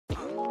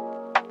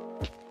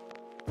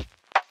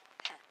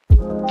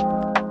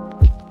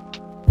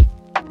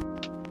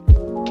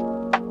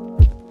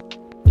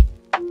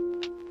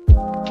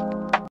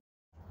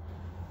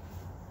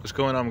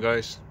going on,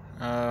 guys?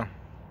 I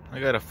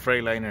got a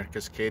Freightliner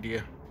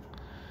Casacadia,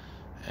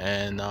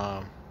 and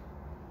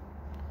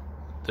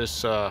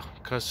this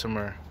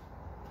customer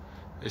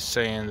is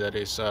saying that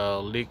it's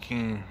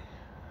leaking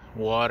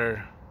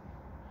water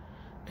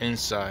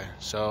inside.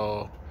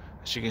 So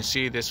as you can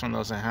see, this one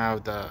doesn't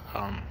have the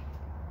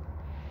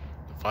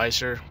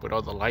visor with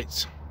all the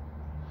lights.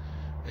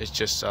 It's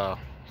just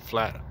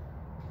flat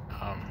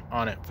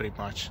on it pretty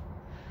much.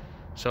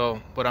 So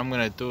what I'm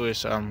gonna do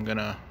is I'm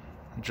gonna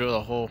drill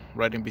a hole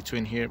right in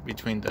between here,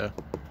 between the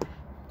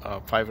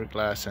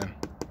fiberglass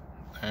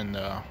and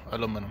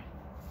aluminum.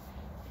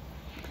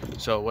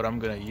 So what I'm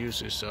gonna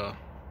use is a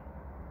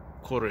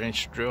 1/4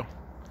 inch drill,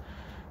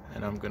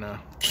 and I'm gonna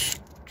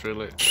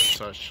drill it as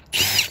such.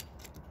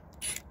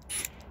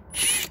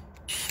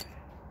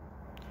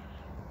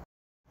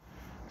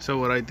 So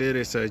what I did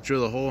is I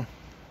drilled a hole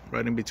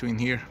right in between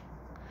here,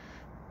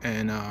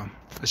 and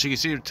as you can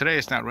see, today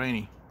it's not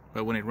raining,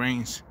 but when it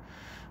rains,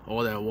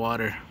 all that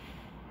water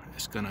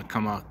is gonna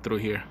come out through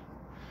here.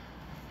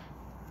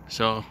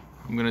 So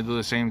I'm gonna do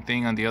the same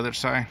thing on the other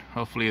side.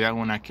 Hopefully that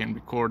one I can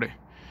record it,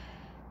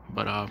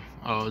 but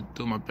I'll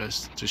do my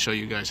best to show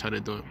you guys how to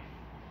do it.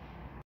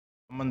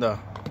 I'm on the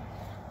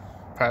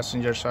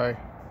passenger side,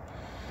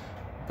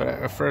 but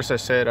at first I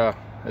said a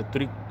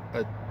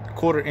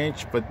 1/4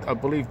 inch, but I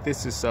believe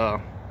this is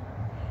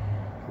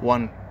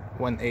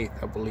 1/8,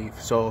 I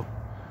believe. So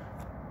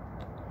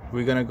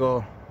we're gonna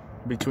go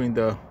between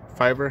the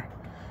fiber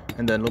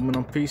and the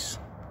aluminum piece,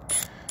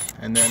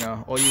 and then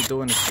all you're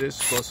doing is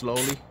this, go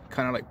slowly,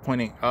 kind of like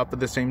pointing up at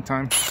the same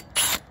time,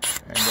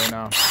 and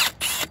then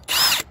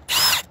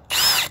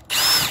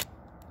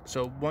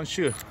so once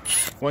you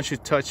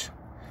touch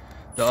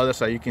the other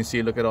side, you can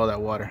see, look at all that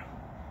water.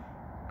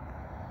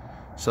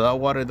 So that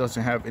water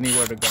doesn't have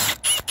anywhere to go.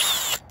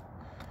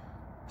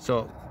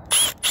 So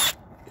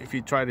if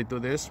you try to do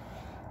this,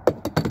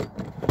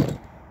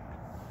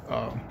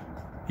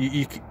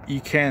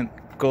 you can't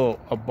go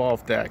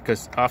above that,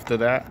 because after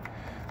that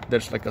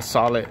there's like a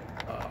solid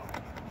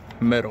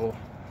metal,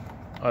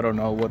 I don't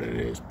know what it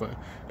is, but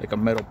like a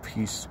metal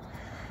piece.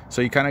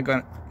 So you kind of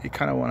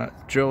want to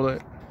drill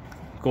it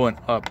going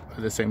up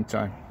at the same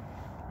time.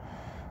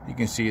 You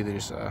can see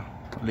there's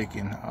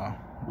leaking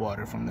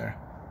water from there.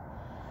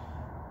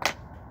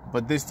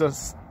 But this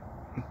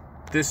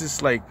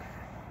is like,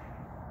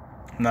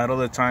 not all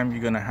the time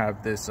you're gonna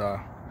have this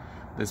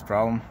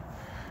problem.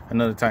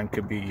 Another time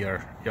could be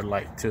your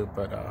light too,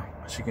 but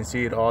as you can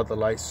see, all the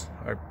lights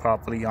are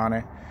properly on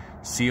it,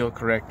 sealed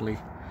correctly.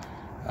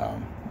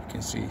 You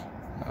can see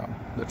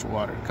there's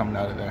water coming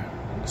out of there.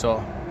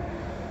 So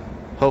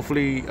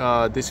hopefully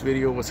this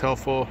video was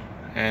helpful,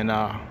 and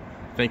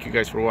thank you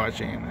guys for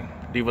watching, and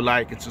leave a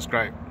like and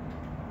subscribe.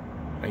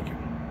 Thank you.